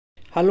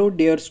Hello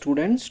dear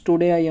students,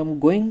 today I am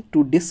going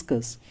to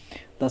discuss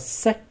the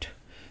Set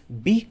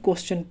B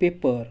question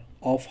paper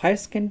of Higher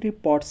Secondary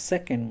Part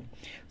 2nd,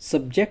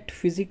 subject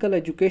Physical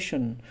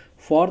Education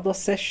for the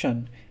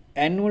session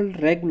Annual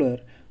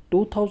Regular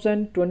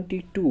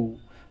 2022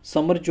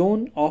 Summer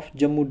Zone of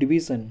Jammu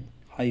Division.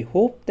 I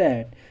hope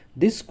that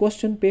this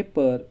question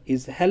paper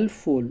is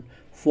helpful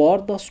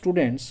for the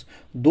students,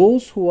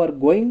 those who are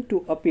going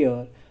to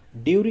appear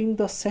during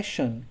the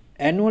session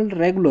Annual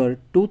Regular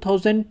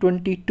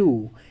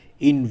 2022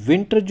 in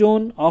Winter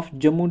Zone of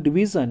Jammu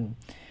Division,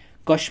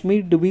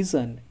 Kashmir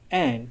Division,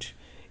 and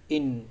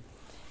in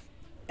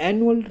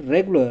Annual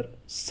Regular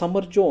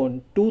Summer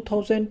Zone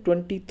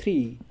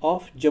 2023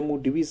 of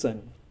Jammu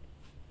Division.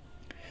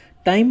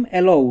 Time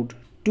allowed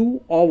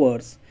 2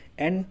 hours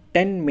and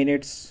 10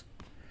 minutes.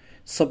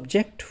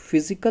 Subject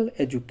Physical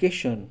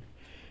Education.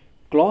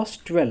 Class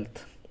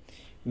 12th.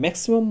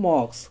 Maximum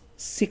marks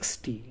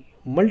 60.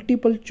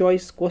 Multiple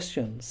choice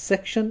question.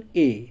 Section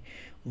A.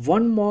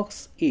 1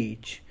 marks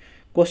each.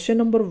 Question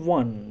number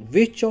 1.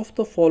 Which of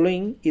the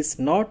following is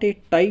not a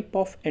type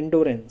of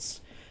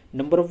endurance?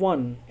 Number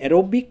 1.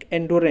 Aerobic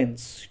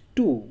endurance.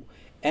 2.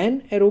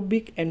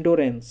 Anaerobic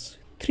endurance.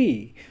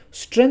 3.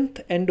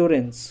 Strength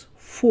endurance.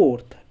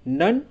 4th.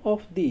 None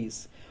of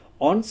these.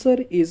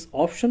 Answer is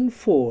option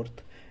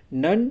 4th.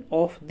 None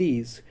of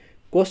these.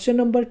 Question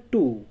number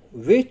 2.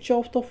 Which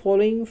of the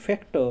following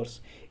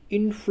factors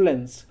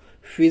influence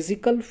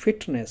physical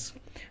fitness?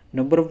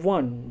 Number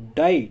 1.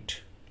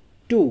 Diet.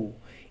 2.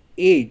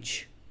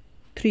 Age.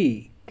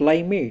 3.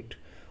 Climate.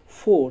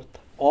 4th.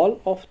 All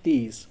of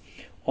these.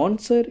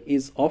 Answer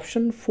is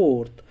option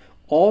 4th.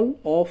 All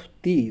of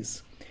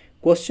these.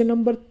 Question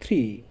number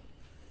 3.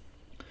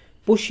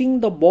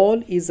 Pushing the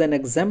ball is an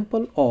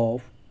example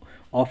of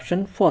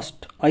option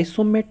 1st.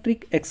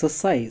 Isometric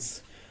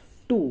exercise.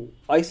 2.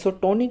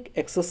 Isotonic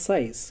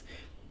exercise.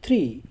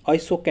 3.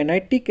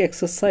 Isokinetic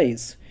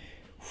exercise.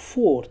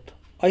 4th.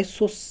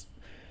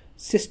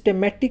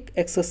 Isosystematic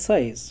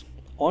exercise.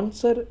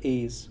 Answer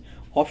is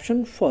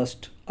option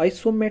 1st.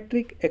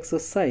 Isometric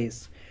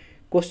exercise.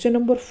 Question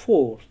number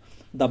 4.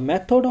 The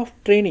method of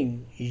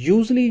training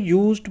usually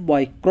used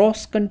by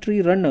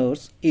cross-country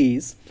runners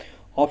is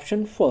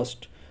option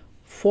 1st.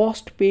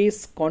 Fast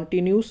pace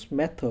continuous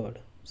method.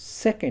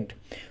 2nd.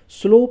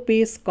 Slow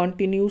pace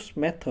continuous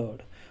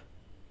method.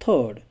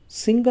 3rd.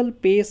 Single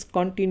pace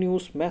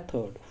continuous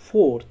method.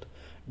 4th.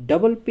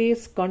 Double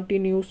pace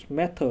continuous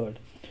method.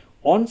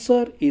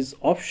 Answer is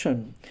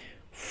option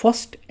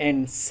 1st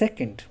and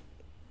 2nd.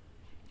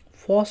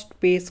 Fast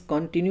pace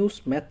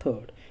continuous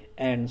method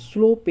and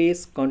slow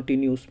pace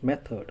continuous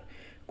method.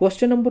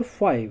 Question number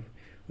 5.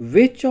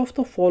 Which of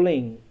the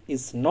following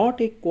is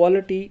not a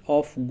quality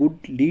of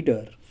good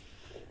leader?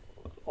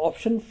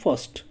 Option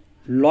 1st.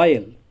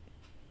 Loyal.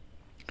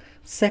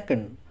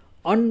 2nd.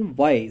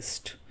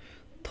 Unwased.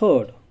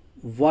 3rd.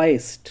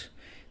 Wased.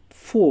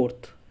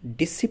 4th.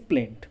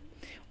 Disciplined.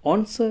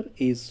 Answer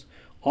is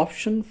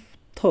option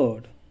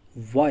 3rd.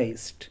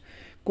 Wased.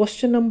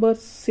 Question number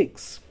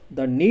 6.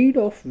 The need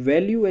of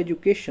value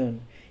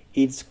education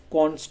is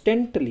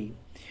constantly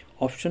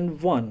option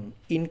 1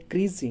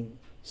 increasing,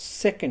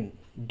 2nd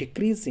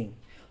decreasing,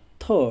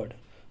 3rd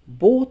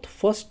both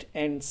 1st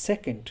and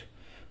 2nd,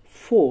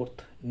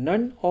 4th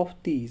none of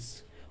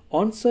these.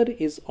 Answer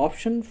is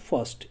option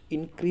 1st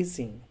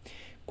increasing.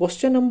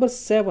 Question number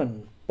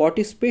 7.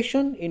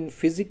 Participation in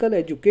physical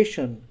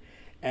education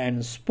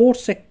and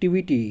sports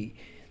activity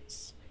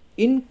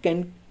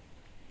inculcates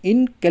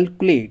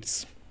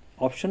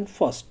option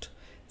 1st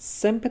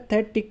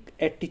sympathetic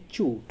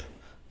attitude,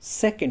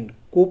 2nd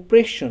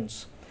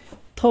cooperations,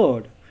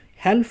 3rd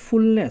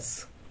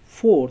helpfulness,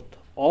 4th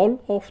all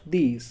of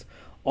these.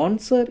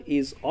 Answer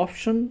is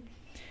option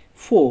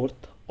 4th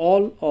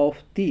all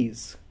of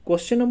these.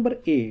 Question number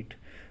 8.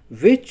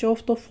 Which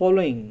of the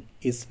following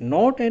is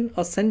not an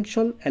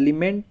essential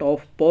element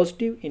of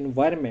positive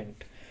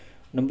environment?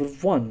 Number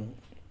 1.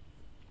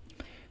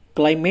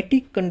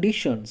 Climatic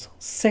conditions.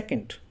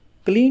 2nd.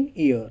 Clean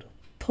air.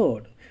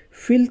 3rd.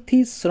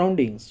 Filthy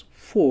surroundings.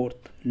 4th.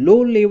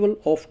 Low level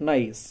of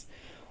noise.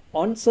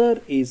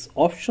 Answer is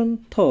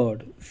option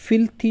 3rd.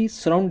 Filthy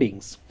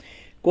surroundings.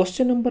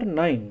 Question number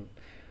 9.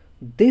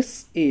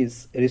 This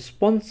is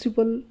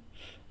responsible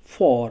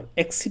for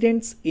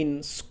accidents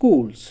in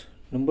schools.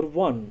 Number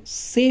 1.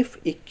 Safe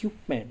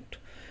equipment.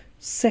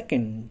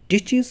 2nd.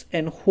 Ditches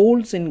and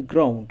holes in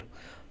ground.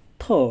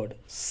 3rd.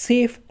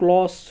 Safe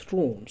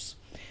classrooms.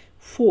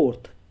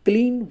 4th.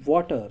 Clean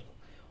water.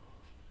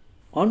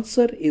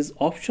 Answer is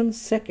option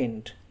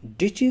 2nd.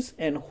 Ditches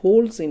and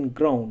holes in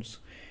grounds.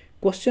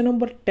 Question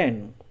number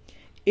 10.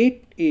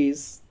 It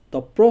is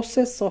the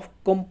process of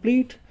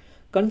complete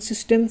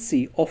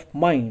consistency of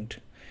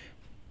mind.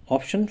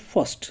 Option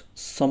 1st.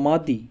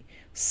 Samadhi.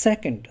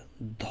 2nd.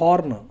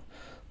 Dharana.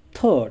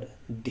 3rd.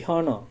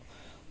 Dhyana.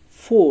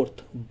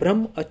 4th.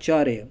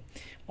 Brahmacharya.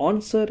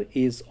 Answer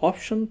is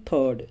option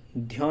 3rd.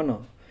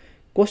 Dhyana.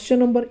 Question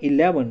number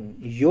 11.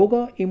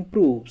 Yoga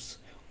improves.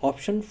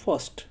 Option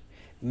 1st.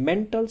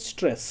 Mental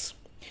stress.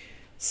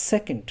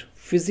 2nd.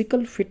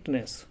 physical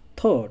fitness.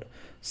 Third,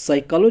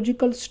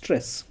 psychological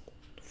stress.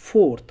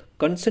 Fourth,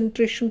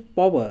 concentration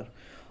power.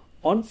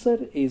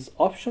 Answer is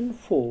option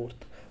fourth,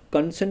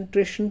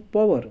 concentration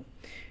power.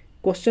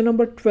 Question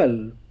number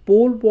 12.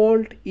 Pole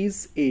vault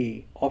is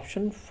a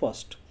option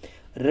first,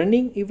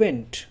 running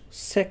event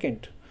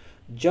second,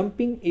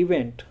 jumping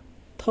event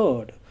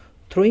third,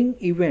 throwing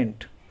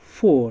event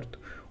fourth,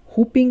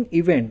 hooping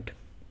event.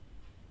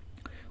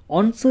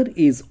 Answer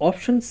is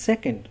option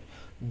second,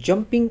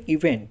 jumping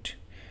event.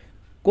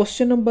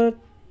 Question number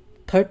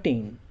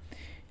 13.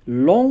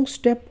 Long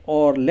step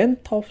or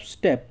length of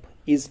step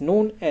is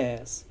known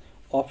as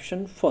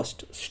option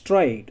first,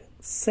 stride,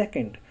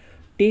 second,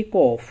 take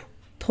off,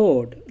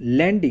 third,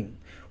 landing,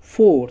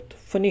 fourth,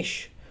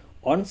 finish.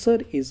 Answer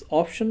is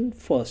option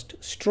first,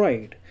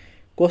 stride.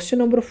 Question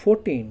number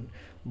 14.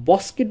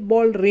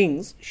 Basketball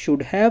rings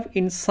should have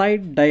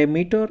inside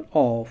diameter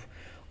of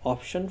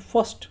option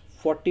first,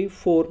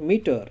 44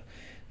 meter,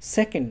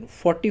 second,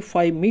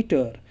 45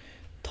 meter,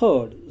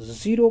 third,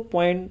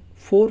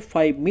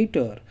 0.45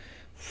 meter,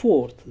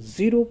 fourth,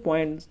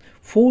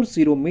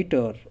 0.40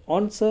 meter.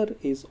 Answer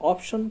is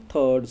option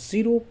third,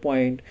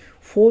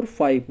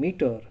 0.45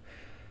 meter.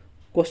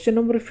 Question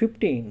number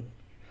 15.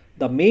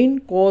 The main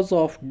cause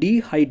of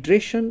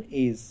dehydration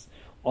is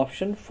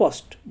option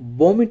first,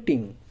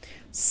 vomiting,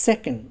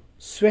 second,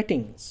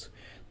 sweatings,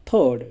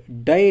 third,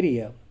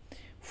 diarrhea,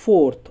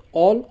 fourth,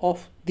 all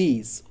of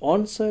these.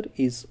 Answer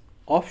is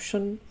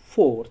option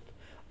fourth,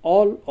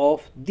 all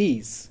of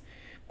these.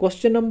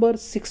 Question number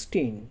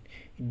 16.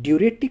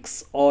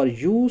 Diuretics are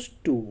used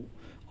to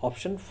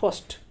option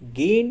first,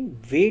 gain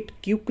weight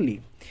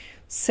quickly,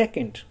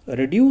 second,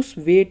 reduce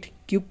weight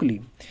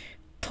quickly,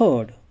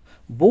 third,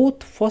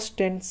 both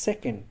first and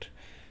second,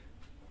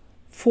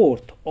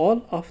 fourth,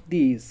 all of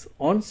these.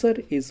 Answer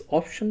is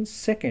option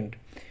second,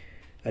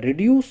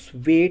 reduce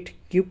weight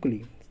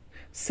quickly.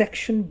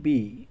 Section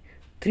B,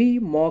 3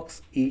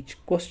 marks each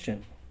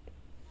question.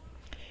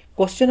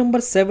 Question number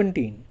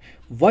 17.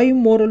 Why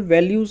moral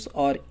values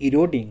are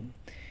eroding?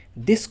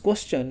 This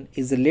question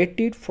is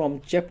related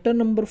from chapter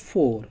number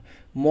 4,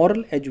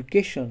 Moral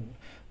Education.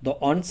 The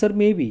answer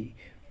may be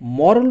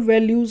moral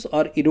values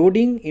are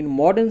eroding in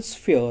modern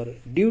sphere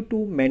due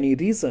to many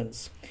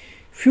reasons.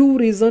 Few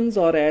reasons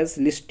are as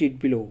listed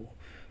below.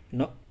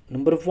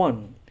 Number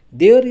 1.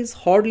 There is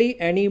hardly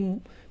any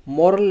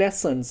moral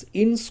lessons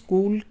in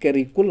school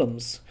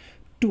curriculums.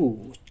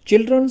 2.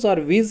 Children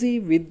are busy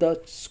with the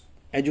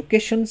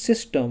education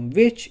system,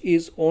 which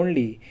is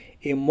only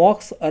a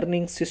marks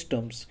earning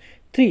system.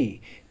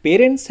 3.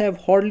 Parents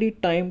have hardly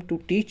time to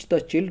teach the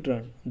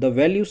children the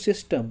value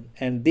system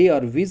and they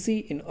are busy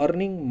in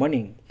earning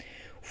money.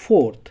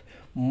 4th,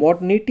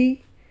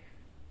 modernity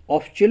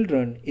of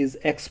children is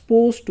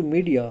exposed to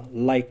media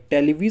like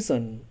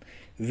television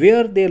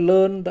where they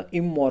learn the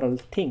immoral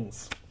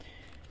things.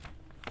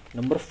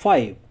 Number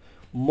 5.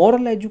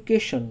 Moral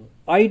education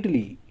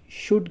ideally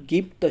should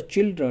give the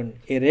children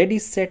a ready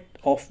set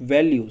of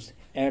values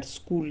at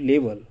school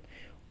level.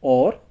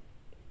 Or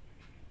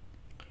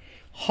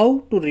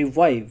how to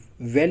revive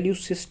value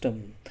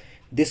system.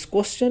 This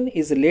question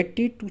is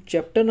related to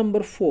chapter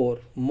number 4,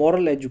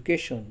 Moral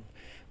Education.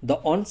 The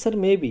answer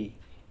may be,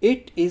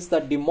 it is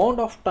the demand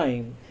of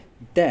time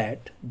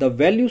that the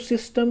value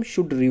system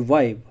should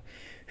revive.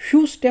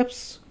 Few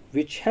steps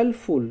which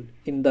helpful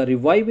in the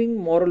reviving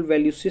moral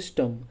value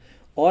system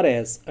are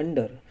as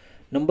under.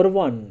 Number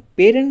 1.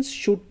 Parents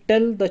should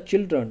tell the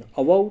children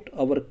about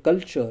our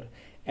culture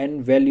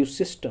and value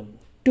system.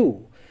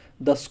 2.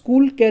 The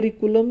school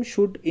curriculum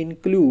should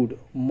include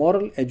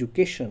moral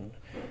education.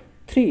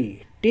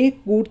 3.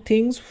 Take good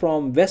things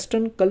from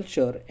Western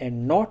culture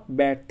and not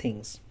bad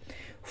things.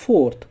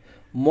 4th,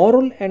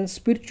 moral and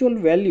spiritual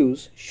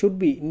values should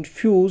be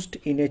infused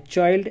in a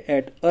child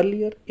at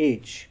earlier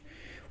age.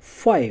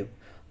 5.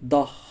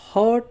 The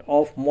heart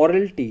of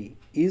morality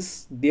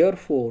is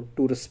therefore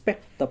to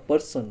respect the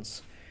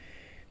persons.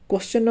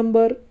 Question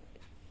number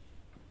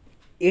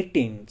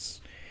 18.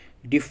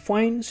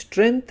 Define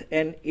strength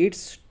and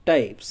its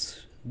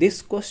types.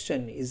 This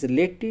question is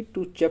related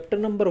to chapter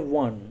number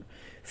 1,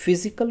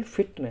 Physical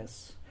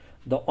Fitness.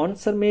 The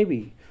answer may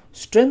be,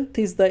 strength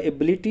is the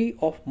ability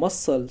of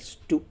muscles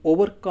to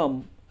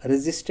overcome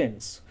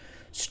resistance.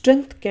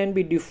 Strength can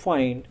be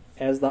defined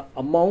as the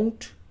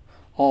amount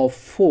of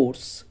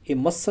force a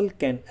muscle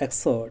can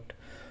exert.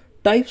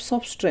 Types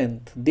of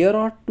strength. There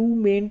are two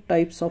main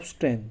types of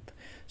strength,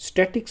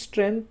 static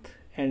strength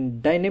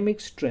and dynamic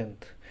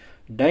strength.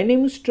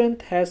 Dynamic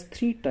strength has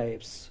 3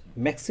 types,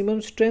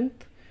 maximum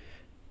strength,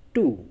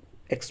 2.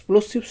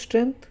 explosive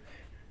strength,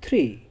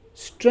 3.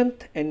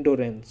 strength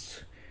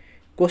endurance.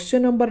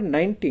 Question number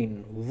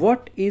 19.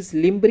 What is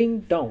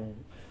limbering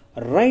down?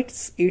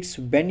 Writes its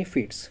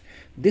benefits.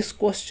 This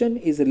question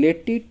is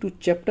related to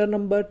chapter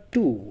number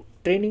 2,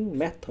 Training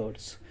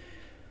Methods.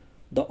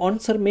 The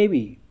answer may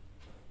be,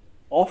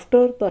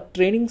 after the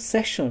training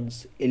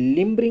sessions, a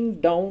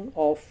limbering down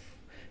of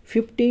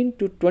 15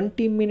 to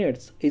 20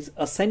 minutes is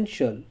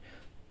essential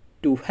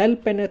to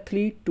help an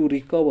athlete to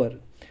recover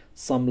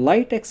Some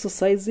light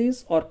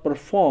exercises are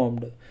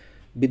performed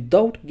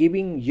without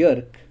giving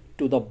jerk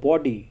to the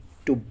body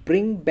to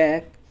bring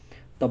back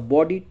the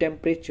body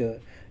temperature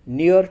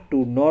near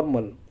to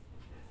normal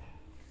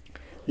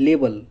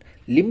level.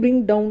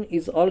 Limbering down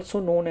is also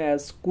known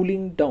as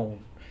cooling down.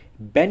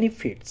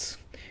 Benefits.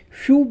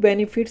 Few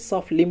benefits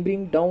of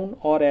limbering down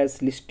are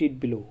as listed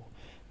below.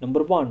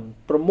 Number 1.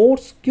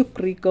 Promotes quick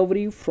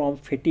recovery from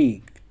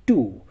fatigue.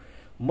 2.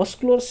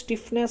 Muscular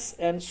stiffness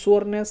and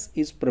soreness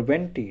is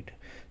prevented.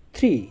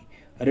 3.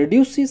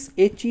 Reduces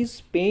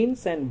aches,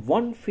 pains, and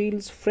one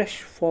feels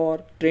fresh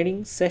for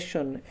training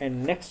session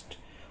and next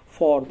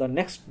for the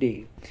next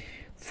day.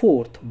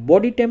 4th.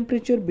 Body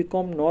temperature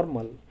become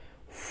normal.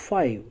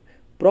 5.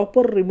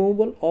 Proper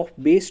removal of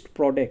waste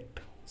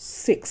product.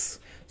 6.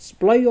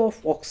 Supply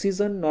of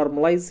oxygen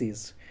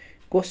normalizes.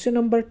 Question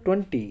number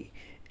 20.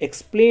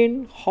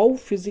 Explain how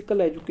physical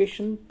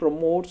education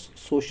promotes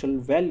social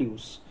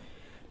values.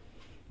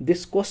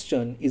 This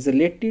question is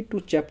related to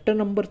chapter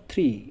number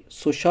 3,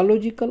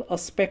 Sociological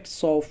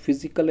Aspects of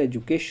Physical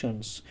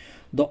Educations.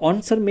 The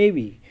answer may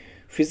be,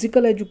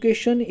 physical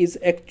education is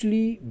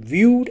actually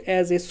viewed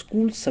as a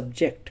school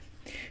subject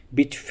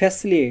which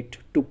facilitates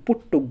to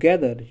put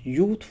together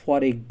youth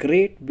for a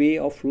great way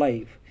of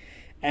life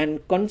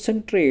and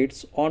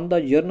concentrates on the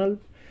general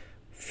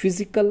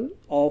physical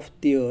of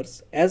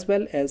theirs as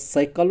well as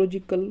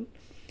psychological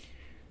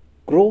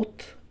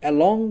growth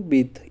along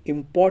with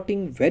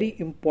importing very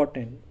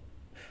important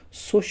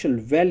social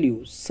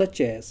values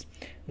such as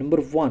number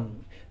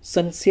 1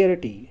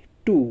 sincerity,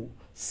 2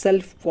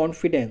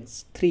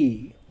 self-confidence,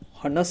 3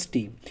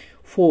 honesty,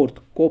 4th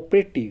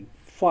cooperative,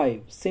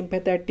 5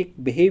 sympathetic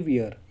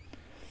behavior.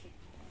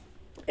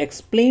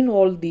 Explain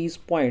all these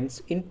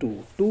points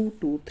into 2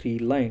 to 3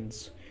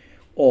 lines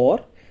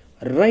or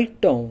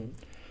write down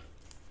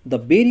the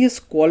various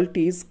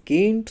qualities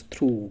gained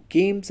through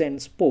games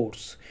and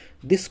sports.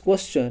 This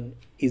question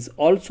is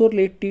also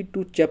related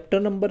to chapter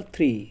number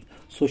 3,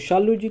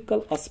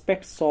 Sociological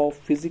Aspects of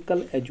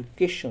Physical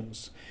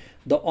Educations.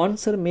 The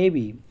answer may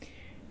be,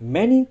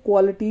 many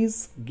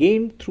qualities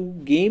gained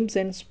through games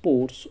and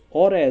sports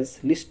are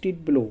as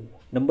listed below.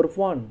 Number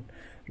 1,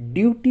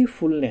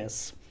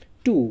 dutifulness,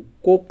 2,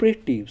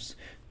 cooperatives,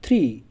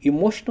 3,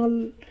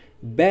 emotional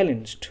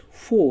balanced,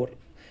 4,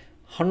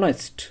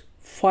 honest,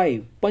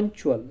 5,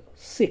 punctual,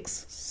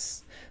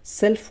 6,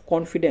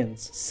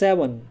 self-confidence,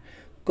 7,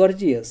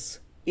 courteous,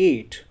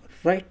 8,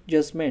 right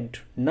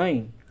judgment,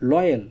 9,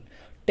 loyal,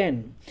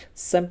 10,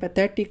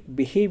 sympathetic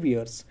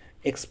behaviors.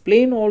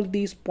 Explain all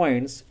these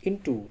points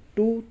into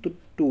 2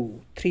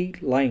 to 3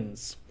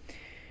 lines.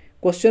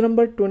 Question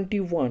number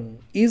 21.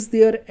 Is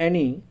there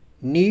any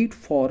need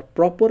for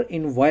proper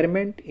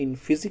environment in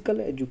physical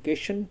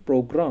education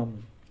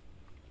program?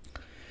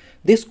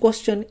 This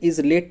question is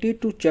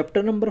related to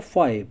chapter number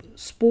 5,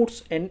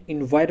 Sports and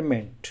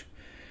Environment.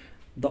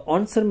 The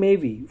answer may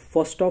be,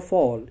 first of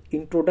all,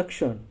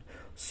 introduction.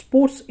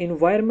 Sports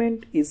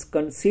environment is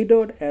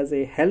considered as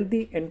a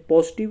healthy and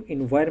positive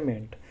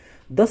environment.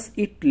 Thus,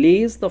 it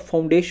lays the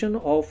foundation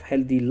of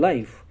healthy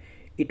life.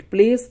 It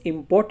plays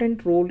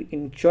important role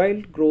in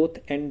child growth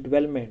and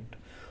development.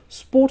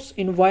 Sports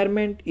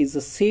environment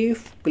is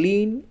safe,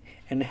 clean,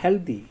 and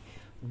healthy.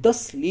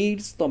 Thus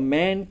leads the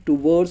man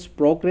towards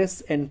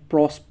progress and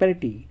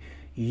prosperity.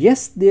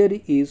 Yes, there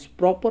is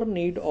proper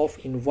need of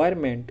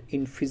environment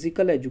in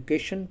physical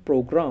education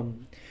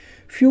program.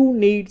 Few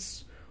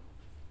needs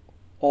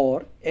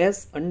are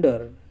as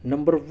under.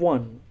 Number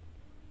 1,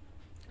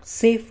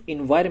 safe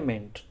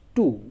environment.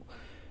 2,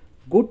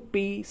 good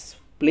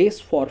place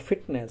for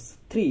fitness.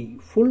 3,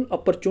 full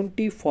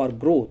opportunity for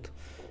growth.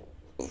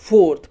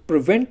 4th,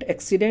 prevent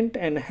accident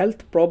and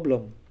health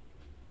problem.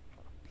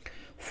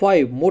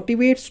 5,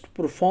 motivates to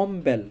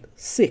perform well.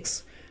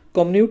 6,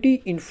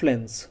 community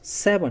influence.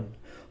 7,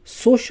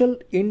 social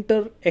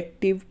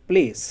interactive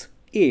place.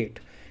 8,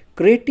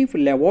 creative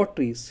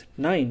laboratories.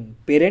 9,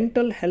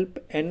 parental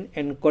help and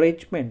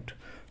encouragement.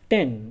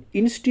 10,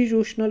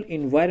 institutional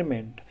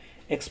environment.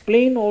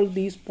 Explain all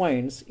these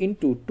points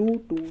into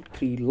 2 to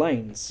 3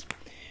 lines.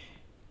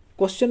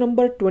 Question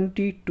number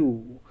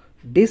 22.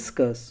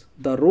 Discuss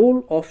the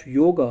role of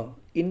yoga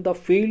in the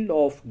field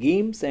of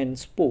games and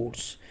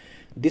sports.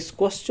 This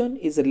question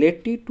is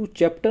related to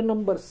chapter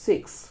number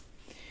 6,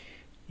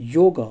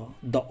 Yoga.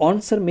 The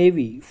answer may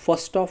be,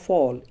 first of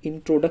all,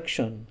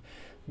 introduction.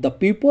 The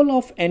people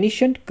of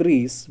ancient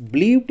Greece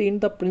believed in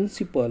the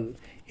principle,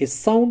 a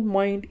sound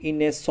mind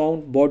in a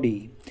sound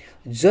body.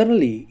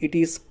 Generally, it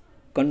is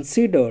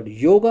considered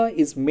yoga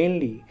is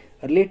mainly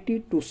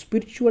related to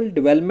spiritual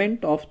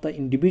development of the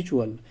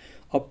individual.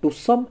 Up to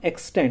some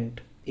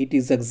extent, it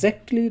is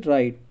exactly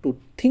right to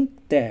think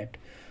that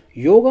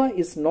yoga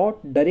is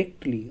not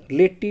directly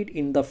related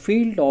in the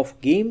field of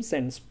games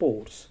and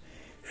sports.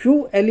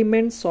 Few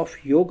elements of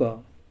yoga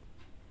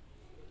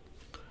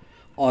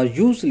are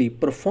usually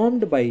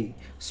performed by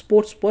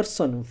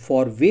sportsperson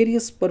for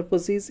various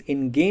purposes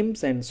in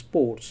games and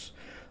sports.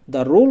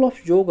 The role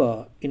of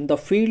yoga in the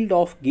field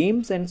of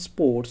games and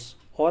sports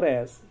are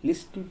as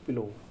listed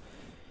below.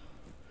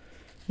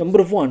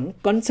 Number 1,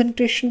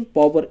 concentration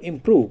power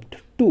improved.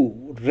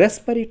 2,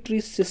 respiratory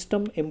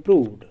system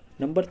improved.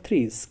 Number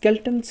 3,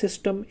 skeleton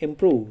system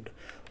improved.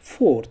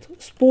 4th,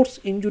 sports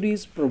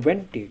injuries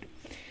prevented.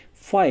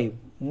 5,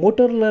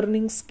 motor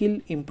learning skill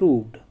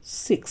improved.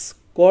 6,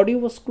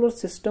 cardiovascular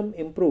system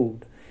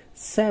improved.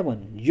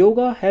 7,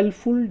 yoga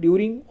helpful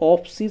during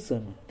off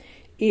season.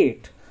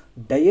 8,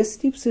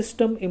 digestive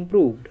system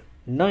improved.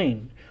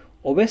 9,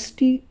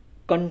 obesity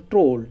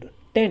controlled.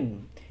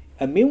 10,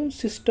 immune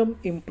system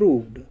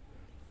improved.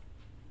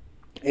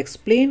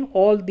 Explain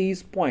all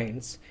these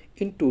points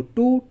into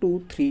 2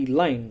 to 3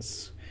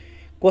 lines.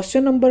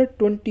 Question number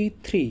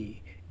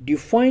 23.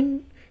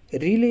 Define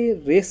relay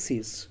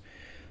races.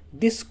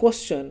 This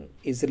question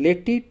is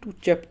related to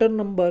chapter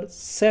number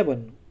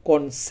 7,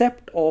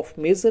 concept of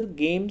major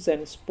games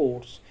and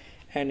sports,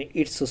 and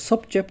its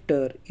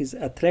subchapter is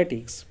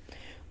athletics.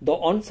 The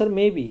answer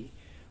may be: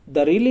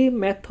 the relay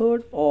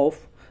method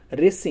of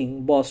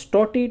racing was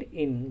started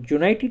in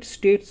United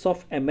States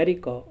of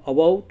America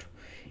about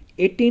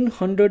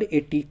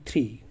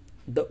 1883.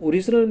 The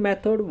original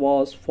method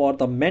was for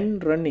the men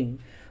running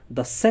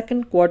the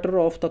second quarter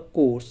of the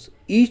course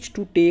each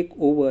to take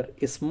over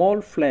a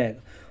small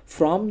flag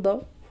from the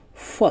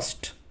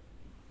first,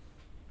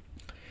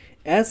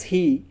 as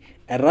he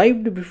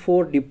arrived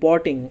before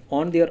departing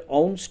on their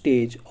own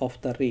stage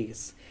of the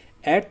race,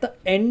 at the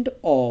end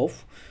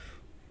of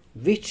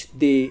which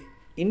they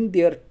in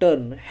their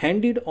turn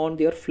handed on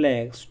their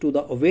flags to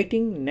the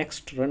awaiting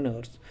next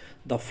runners.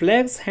 The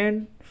flags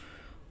hand,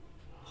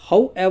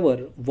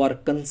 however, were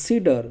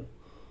considered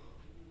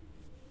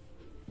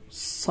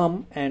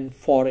some, and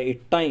for a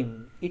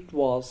time it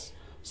was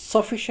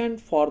sufficient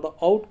for the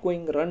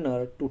outgoing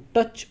runner to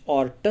touch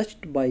or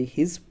touched by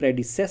his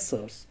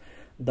predecessors.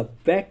 The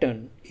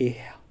baton, a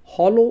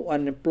hollow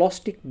and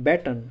plastic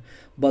baton,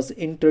 was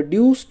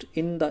introduced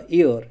in the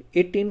year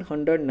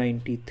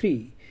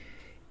 1893.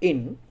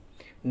 In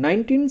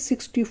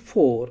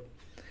 1964,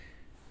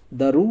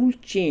 the rule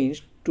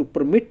changed to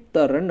permit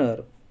the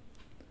runner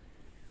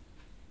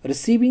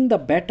receiving the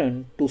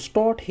baton to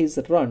start his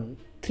run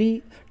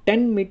 10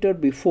 meters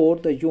before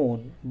the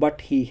zone,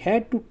 but he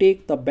had to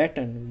take the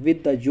baton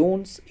with the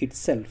zones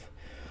itself.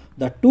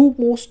 The two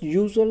most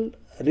usual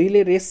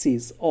relay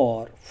races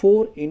are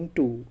 4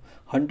 into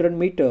 100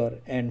 meter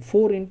and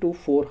 4 into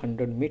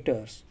 400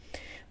 meters.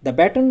 The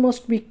baton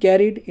must be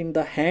carried in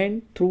the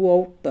hand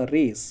throughout the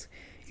race.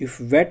 If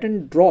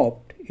baton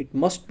dropped, it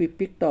must be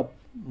picked up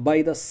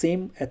by the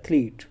same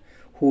athlete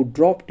who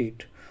dropped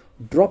it.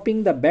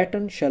 Dropping the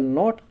baton shall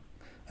not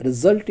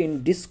result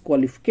in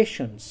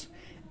disqualifications,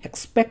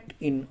 except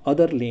in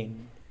other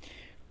lane.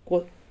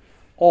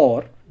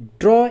 Or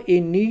draw a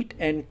neat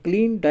and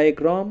clean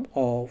diagram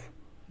of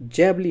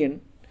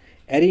javelin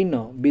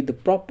arena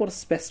with proper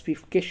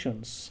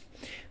specifications.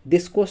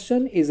 This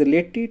question is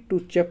related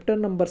to chapter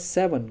number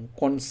 7,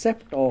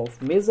 concept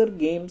of major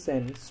games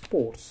and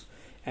sports,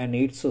 and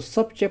its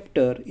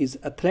subchapter is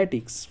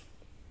athletics.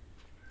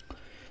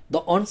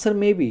 The answer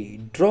may be: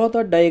 draw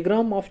the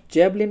diagram of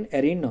javelin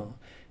arena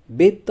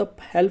with the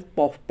help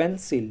of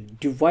pencil,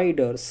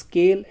 divider,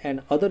 scale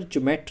and other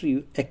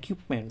geometry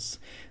equipments.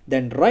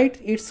 Then write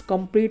its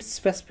complete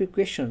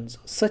specifications,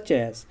 such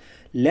as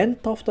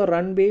length of the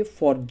runway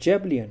for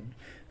javelin,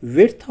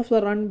 width of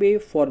the runway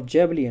for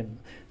javelin,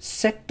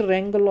 sector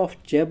angle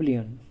of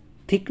javelin,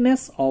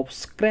 thickness of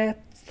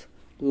scratch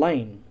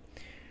line.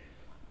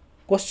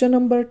 Question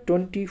number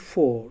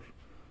 24.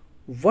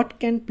 What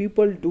can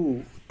people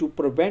do to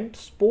prevent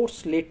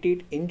sports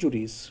related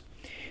injuries?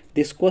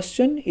 This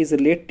question is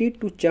related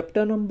to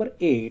chapter number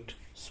 8,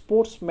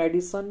 sports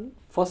medicine,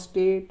 first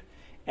aid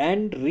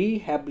and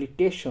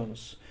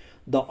rehabilitations.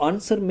 The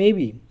answer may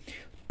be: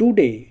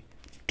 today,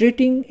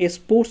 treating a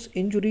sports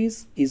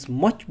injuries is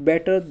much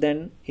better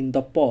than in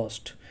the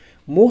past.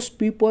 Most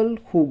people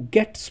who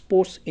get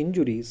sports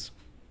injuries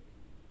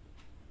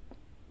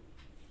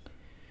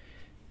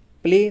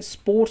play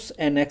sports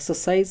and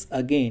exercise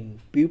again.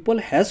 People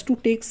has to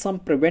take some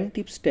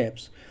preventive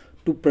steps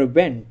to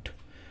prevent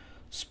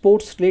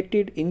sports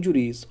related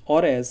injuries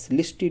are as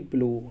listed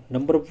below.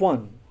 Number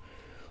 1,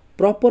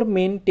 proper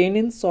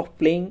maintenance of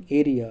playing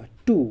area.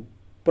 2,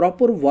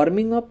 proper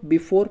warming up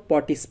before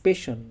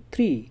participation.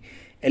 3,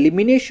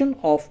 elimination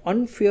of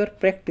unfair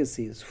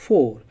practices.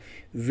 4,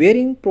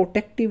 wearing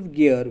protective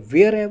gear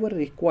wherever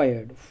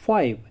required.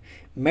 5,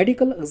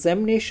 medical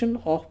examination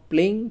of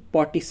playing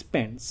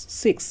participants.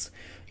 6,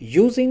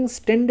 using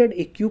standard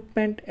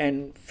equipment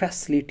and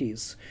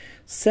facilities.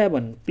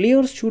 7,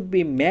 players should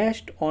be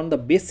matched on the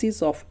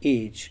basis of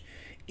age.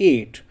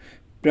 8,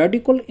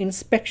 periodical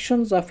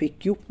inspections of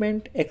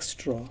equipment,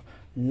 etc.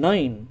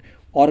 9,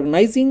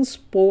 organizing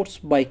sports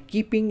by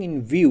keeping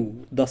in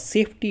view the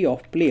safety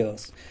of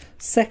players.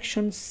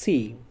 Section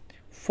C,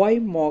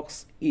 5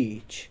 marks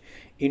each.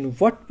 In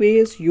what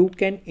ways you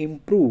can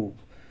improve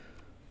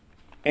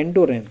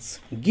endurance?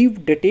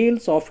 Give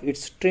details of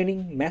its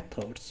training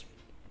methods.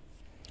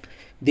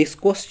 This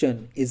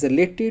question is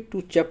related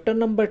to chapter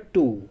number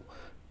 2,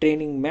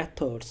 training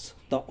methods.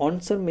 The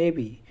answer may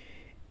be: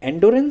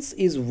 Endurance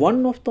is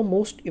one of the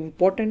most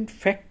important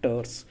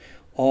factors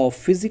of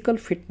physical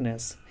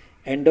fitness.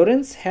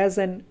 Endurance has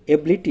an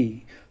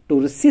ability to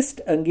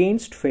resist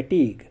against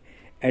fatigue.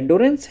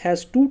 Endurance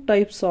has two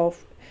types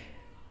of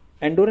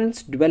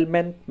endurance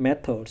development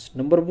methods.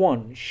 Number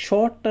one,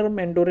 short term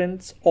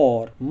endurance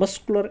or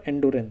muscular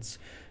endurance.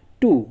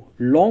 Two,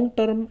 long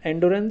term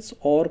endurance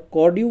or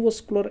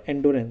cardiovascular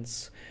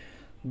endurance.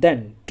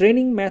 Then,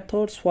 training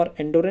methods for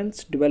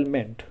endurance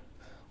development.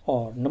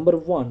 Or number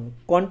one,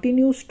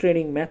 continuous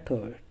training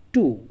method.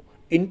 Two,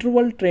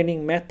 interval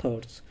training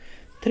methods.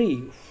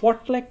 Three,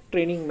 fartlek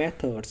training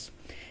methods.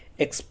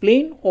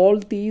 Explain all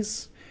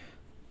these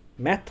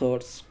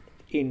methods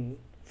in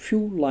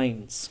few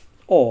lines,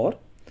 or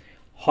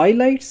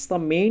highlights the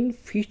main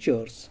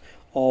features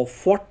of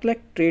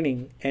fartlek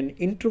training and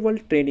interval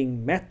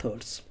training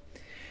methods.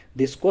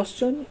 This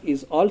question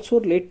is also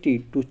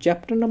related to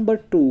chapter number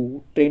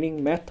 2,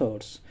 training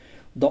methods.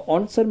 The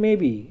answer may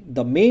be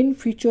the main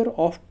feature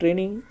of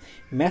training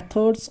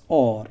methods,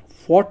 or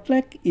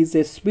fartlek is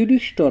a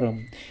Swedish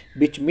term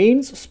which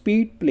means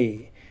speed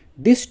play.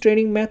 This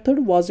training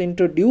method was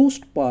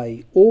introduced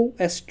by O.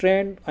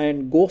 Strand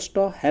and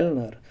Gosta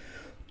Hellner.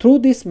 Through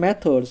these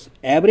methods,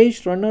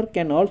 average runner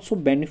can also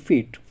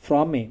benefit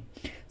from a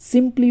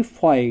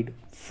simplified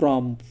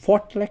from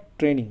fartlek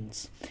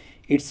trainings.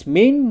 Its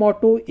main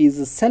motto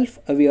is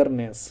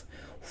self-awareness.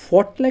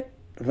 Fartlek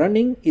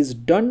running is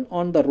done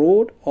on the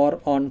road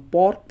or on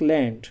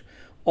parkland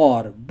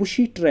or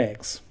bushy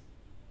tracks.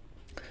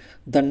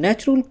 The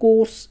natural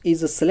course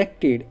is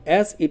selected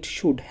as it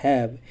should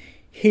have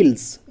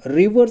hills,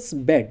 rivers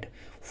bed,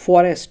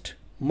 forest,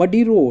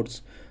 muddy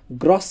roads,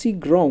 grassy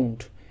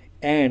ground,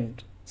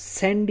 and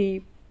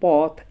sandy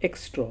path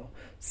extra.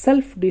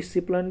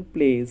 Self-discipline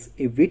plays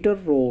a vital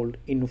role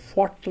in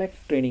fartlek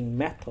training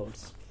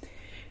methods.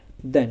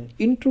 Then,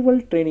 interval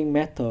training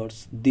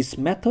methods. This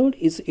method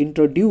is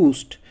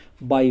introduced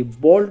by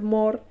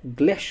Baltimore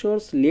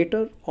Glaciers.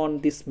 Later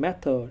on, this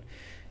method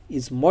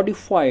is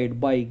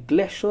modified by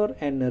Glacier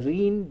and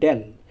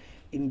Reindell.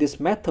 In this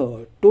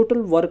method,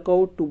 total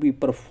workout to be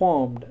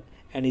performed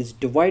and is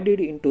divided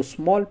into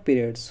small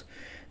periods.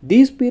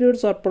 These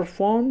periods are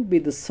performed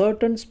with a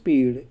certain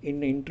speed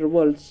in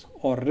intervals,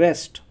 or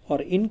rest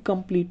or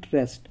incomplete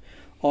rest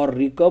or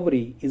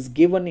recovery is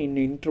given in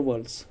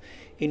intervals.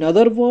 In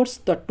other words,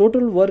 the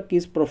total work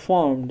is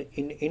performed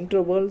in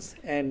intervals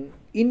and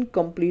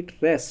incomplete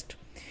rest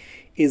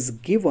is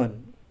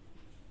given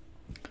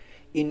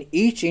in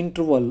each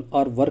interval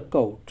or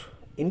workout.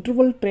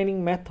 Interval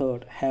training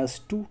method has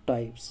two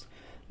types.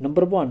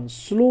 Number one,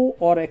 slow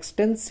or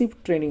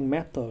extensive training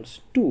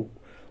methods. Two,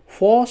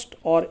 fast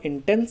or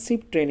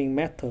intensive training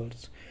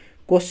methods.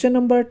 Question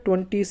number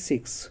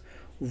 26.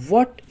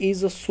 What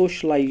is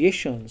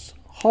socializations?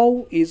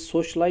 How is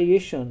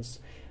socializations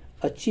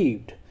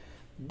achieved?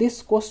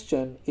 This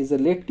question is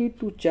related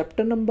to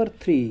chapter number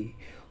 3,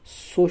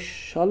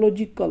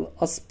 sociological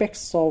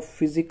aspects of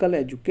physical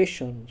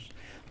education.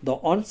 The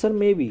answer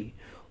may be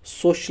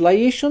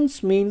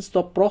socializations means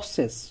the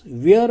process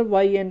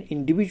whereby an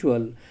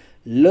individual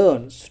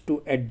learns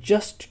to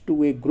adjust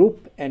to a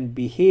group and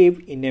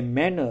behave in a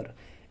manner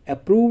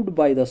approved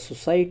by the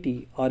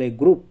society or a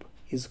group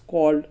is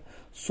called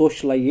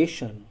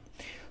socialization.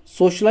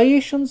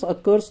 Socializations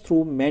occurs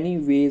through many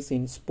ways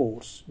in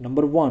sports.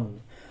 Number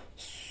one,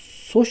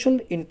 social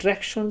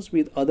interactions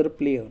with other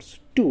players.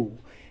 2.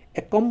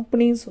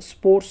 Accompanies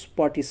sports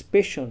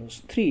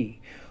participations. 3.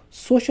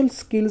 Social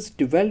skills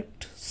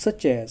developed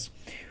such as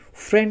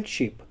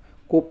friendship,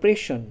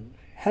 cooperation,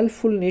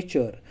 helpful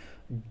nature,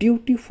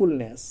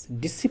 dutifulness,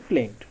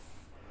 discipline,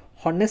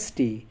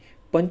 honesty,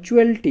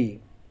 punctuality,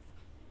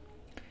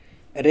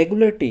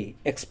 regularity.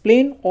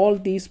 Explain all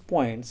these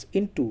points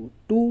into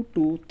 2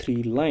 to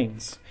 3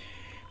 lines.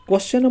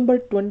 Question number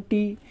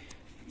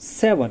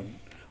 27.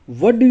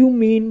 What do you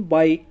mean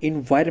by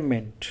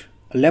environment?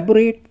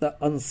 Elaborate the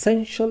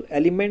essential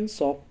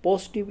elements of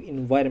positive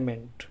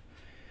environment.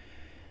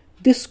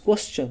 This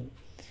question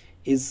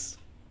is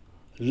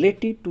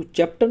related to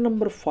chapter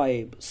number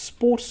 5,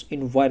 sports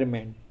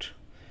environment.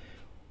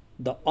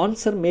 The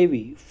answer may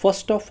be,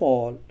 first of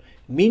all,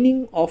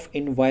 meaning of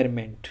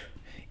environment.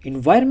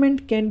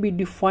 Environment can be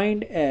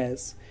defined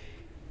as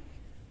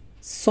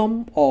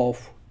sum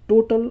of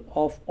total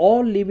of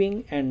all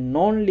living and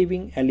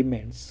non-living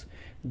elements,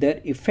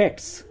 their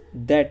effects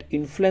that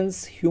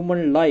influence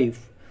human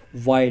life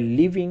while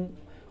living,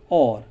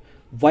 or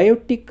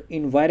biotic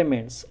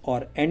environments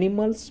or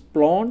animals,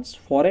 plants,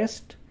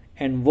 forests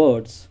and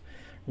birds.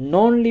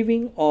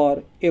 Non-living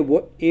or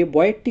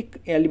abiotic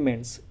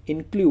elements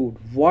include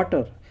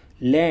water,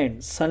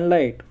 land,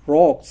 sunlight,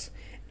 rocks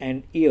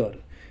and air.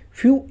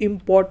 Few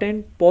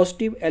important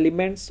positive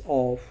elements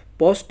of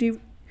positive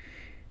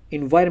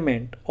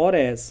environment are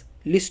as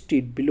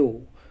listed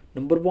below.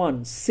 Number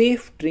 1,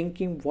 safe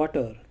drinking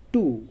water.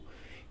 2,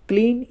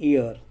 clean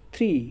air.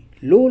 3,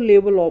 low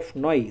level of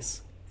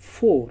noise.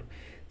 4,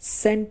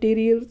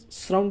 sanitary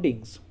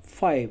surroundings.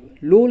 5,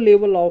 low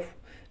level of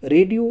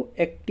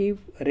radioactive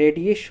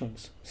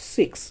radiations.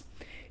 6,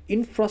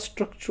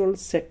 infrastructural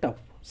setup.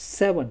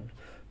 7.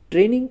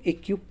 Training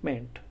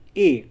equipment.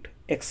 8.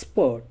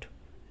 Expert.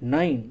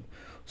 9.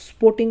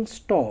 Sporting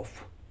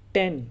staff.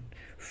 10.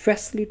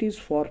 Facilities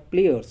for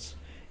players.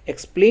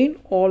 Explain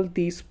all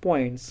these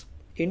points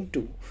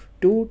into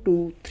 2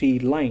 to 3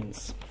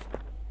 lines.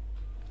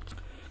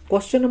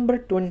 Question number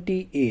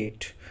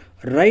 28.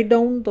 Write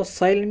down the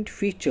silent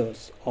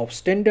features of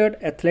standard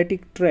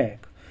athletic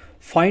track.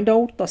 Find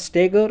out the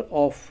stagger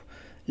of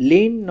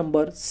lane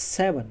number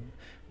 7.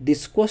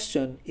 This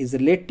question is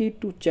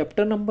related to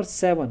chapter number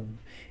 7,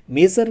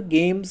 Major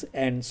Games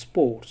and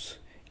Sports,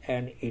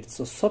 and its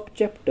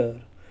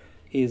subchapter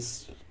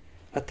is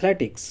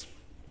Athletics.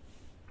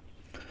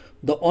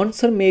 The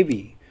answer may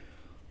be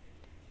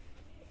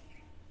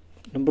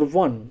number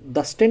 1.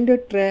 The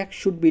standard track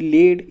should be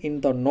laid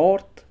in the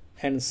north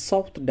and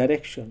south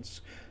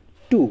directions.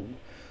 2.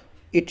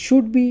 It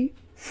should be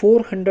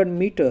 400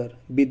 meter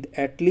with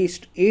at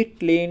least 8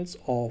 lanes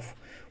of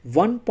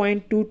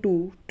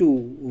 1.22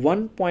 to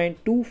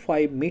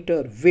 1.25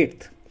 meter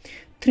width.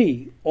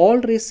 3. All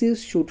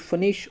races should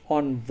finish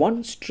on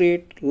one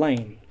straight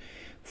line.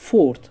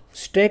 4th,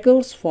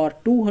 staggers for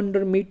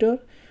 200 meter,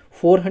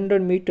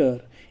 400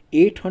 meter,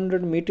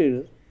 800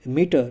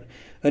 meter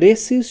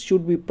races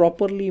should be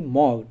properly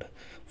marked.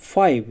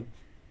 5.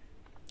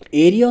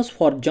 Areas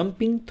for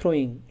jumping,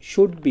 throwing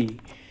should be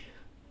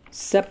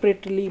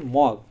separately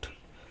marked.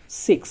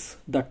 6.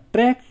 The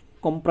track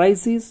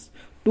comprises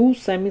 2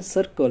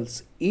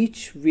 semicircles,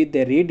 each with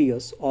a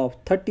radius of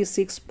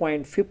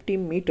 36.50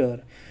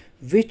 meter,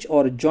 which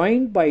are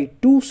joined by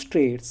 2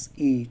 straights,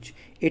 each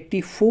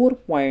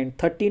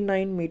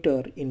 84.39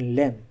 meter in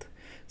length.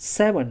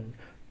 7.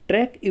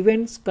 Track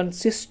events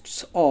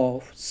consists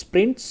of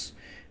sprints,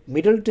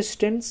 middle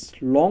distance,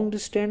 long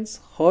distance,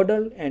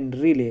 hurdle and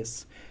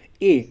relays.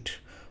 8.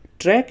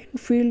 Track and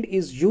field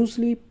is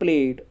usually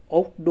played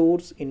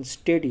outdoors in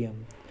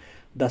stadium.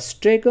 The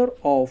stagger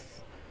of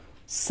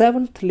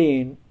 7th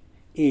lane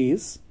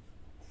is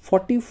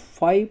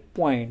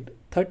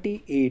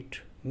 45.38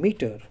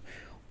 meter.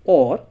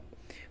 Or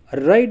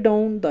write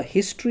down the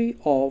history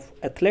of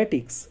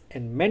athletics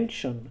and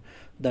mention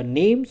the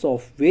names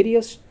of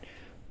various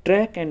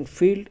track and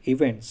field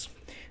events.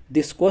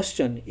 This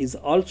question is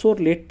also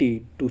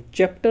related to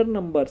chapter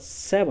number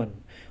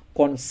 7,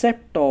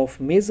 Concept of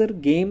Major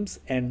Games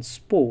and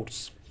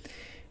Sports.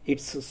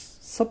 Its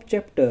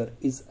subchapter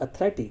is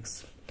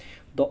Athletics.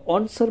 The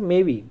answer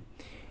may be: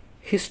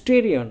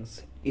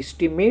 historians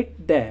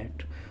estimate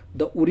that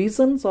the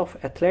origins of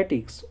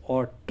athletics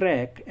or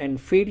track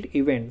and field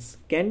events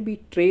can be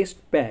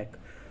traced back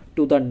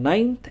to the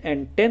 9th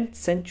and 10th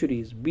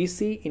centuries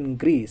BC in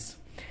Greece.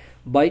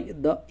 By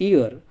the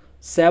year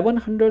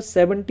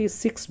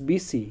 776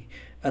 BC,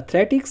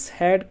 athletics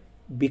had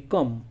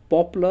become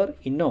popular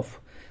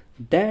enough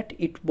that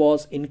it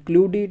was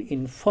included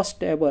in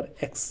first ever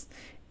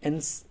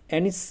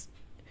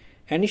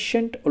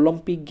ancient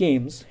Olympic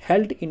Games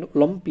held in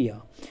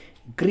Olympia,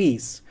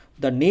 Greece.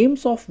 The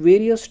names of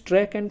various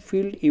track and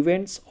field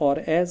events are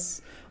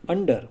as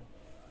under: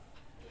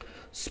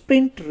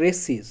 sprint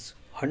races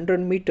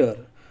 100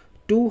 meter,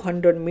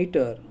 200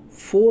 meter,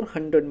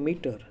 400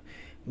 meter,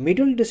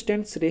 middle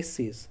distance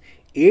races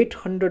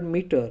 800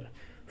 meter,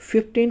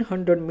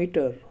 1500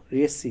 meter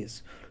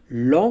races,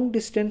 long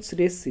distance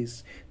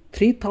races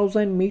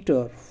 3000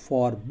 meter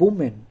for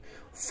women,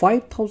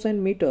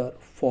 5000 meter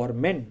for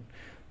men,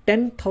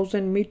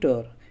 10,000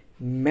 meter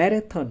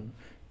marathon,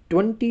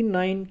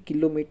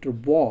 29-kilometer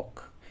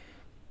walk,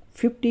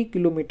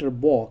 50-kilometer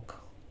walk,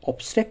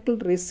 obstacle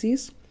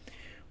races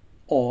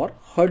or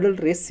hurdle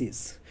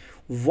races,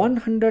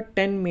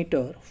 110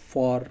 meter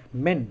for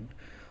men,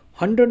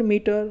 100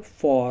 meter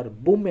for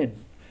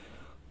women,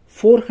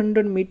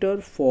 400 meter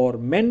for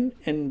men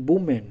and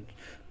women,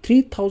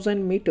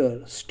 3000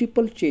 meter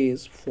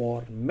steeplechase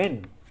for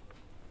men.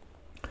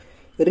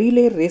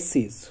 Relay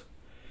races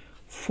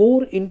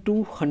 4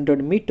 into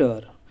 100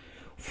 meter,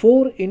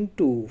 4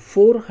 into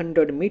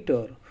 400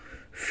 meter,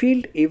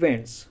 field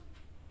events,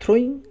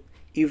 throwing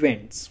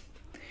events,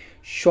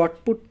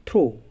 shot put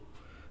throw,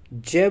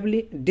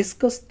 javelin,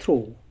 discus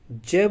throw,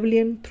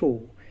 javelin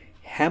throw,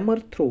 hammer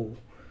throw,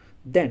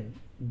 then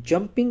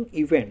jumping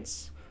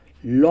events,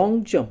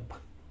 long jump,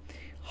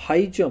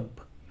 high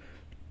jump,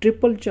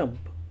 triple jump,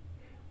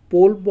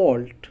 pole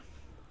vault.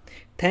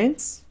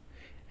 Thanks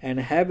and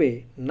have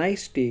a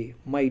nice day,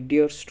 my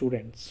dear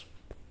students.